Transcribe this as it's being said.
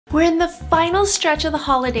We're in the final stretch of the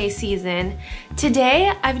holiday season.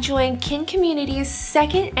 Today, I've joined Kin Community's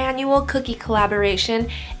second annual cookie collaboration,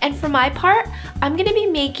 and for my part, I'm gonna be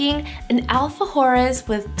making an Alfajores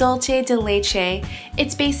with Dulce de Leche.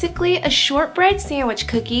 It's basically a shortbread sandwich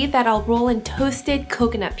cookie that I'll roll in toasted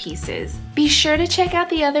coconut pieces. Be sure to check out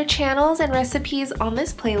the other channels and recipes on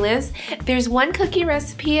this playlist. There's one cookie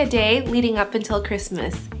recipe a day leading up until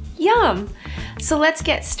Christmas. Yum! So let's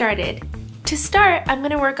get started. To start, I'm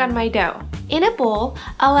going to work on my dough. In a bowl,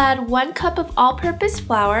 I'll add 1 cup of all-purpose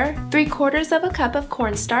flour, 3/4 of a cup of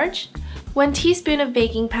cornstarch, 1 teaspoon of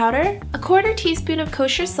baking powder, 1/4 teaspoon of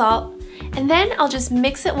kosher salt, and then I'll just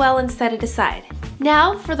mix it well and set it aside.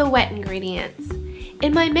 Now for the wet ingredients.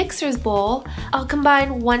 In my mixer's bowl, I'll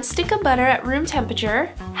combine 1 stick of butter at room temperature,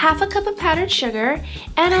 1/2 cup of powdered sugar,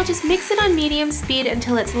 and I'll just mix it on medium speed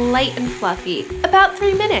until it's light and fluffy, about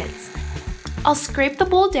 3 minutes. I'll scrape the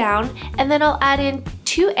bowl down, and then I'll add in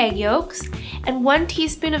 2 egg yolks and 1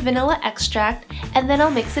 teaspoon of vanilla extract, and then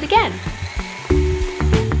I'll mix it again.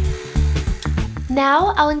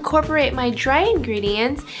 Now I'll incorporate my dry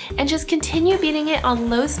ingredients and just continue beating it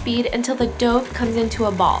on low speed until the dough comes into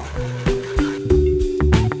a ball.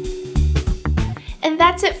 And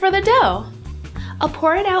that's it for the dough. I'll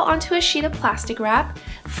pour it out onto a sheet of plastic wrap,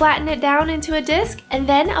 flatten it down into a disc, and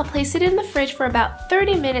then I'll place it in the fridge for about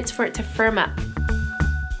 30 minutes for it to firm up.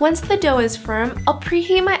 Once the dough is firm, I'll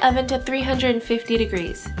preheat my oven to 350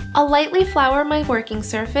 degrees. I'll lightly flour my working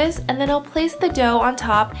surface, and then I'll place the dough on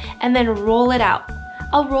top and then roll it out.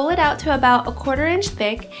 I'll roll it out to about 1/4 inch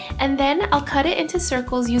thick, and then I'll cut it into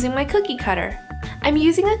circles using my cookie cutter. I'm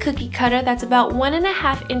using a cookie cutter that's about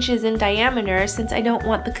 1.5 inches in diameter since I don't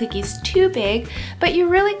want the cookies too big, but you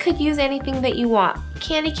really could use anything that you want.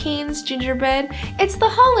 Candy canes, gingerbread, it's the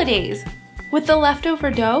holidays! With the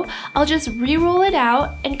leftover dough, I'll just re-roll it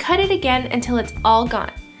out and cut it again until it's all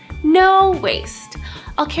gone. No waste!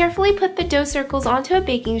 I'll carefully put the dough circles onto a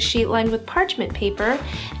baking sheet lined with parchment paper,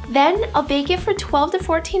 then I'll bake it for 12 to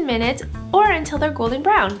 14 minutes or until they're golden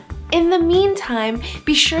brown. In the meantime,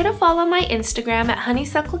 be sure to follow my Instagram at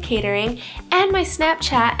Honeysuckle Catering and my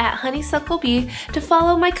Snapchat at HoneysuckleB to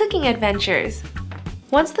follow my cooking adventures.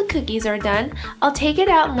 Once the cookies are done, I'll take it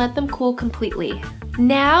out and let them cool completely.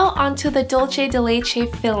 Now onto the Dulce de Leche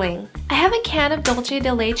filling. I have a can of Dulce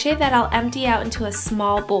de Leche that I'll empty out into a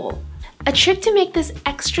small bowl. A trick to make this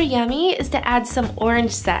extra yummy is to add some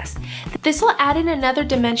orange zest. This will add in another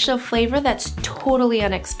dimension of flavor that's totally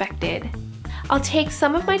unexpected. I'll take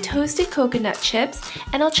some of my toasted coconut chips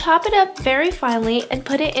and I'll chop it up very finely and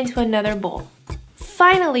put it into another bowl.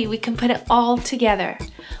 Finally, we can put it all together.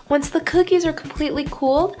 Once the cookies are completely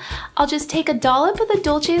cooled, I'll just take a dollop of the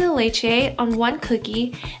Dulce de Leche on 1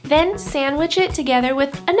 cookie, then sandwich it together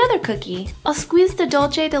with another cookie. I'll squeeze the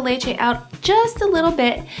Dulce de Leche out just a little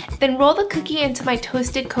bit, then roll the cookie into my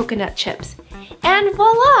toasted coconut chips. And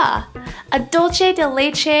voila! A Dulce de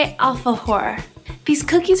Leche alfajor. These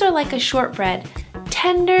cookies are like a shortbread,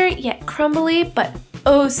 tender yet crumbly, but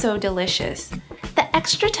oh so delicious. The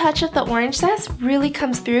extra touch of the orange zest really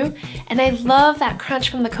comes through, and I love that crunch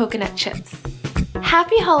from the coconut chips.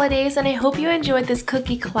 Happy holidays, and I hope you enjoyed this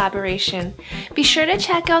cookie collaboration. Be sure to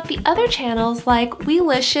check out the other channels like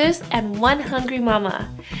Weelicious and One Hungry Mama.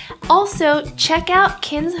 Also, check out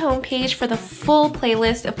Kin's homepage for the full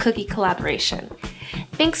playlist of cookie collaboration.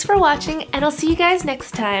 Thanks for watching, and I'll see you guys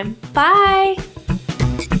next time. Bye!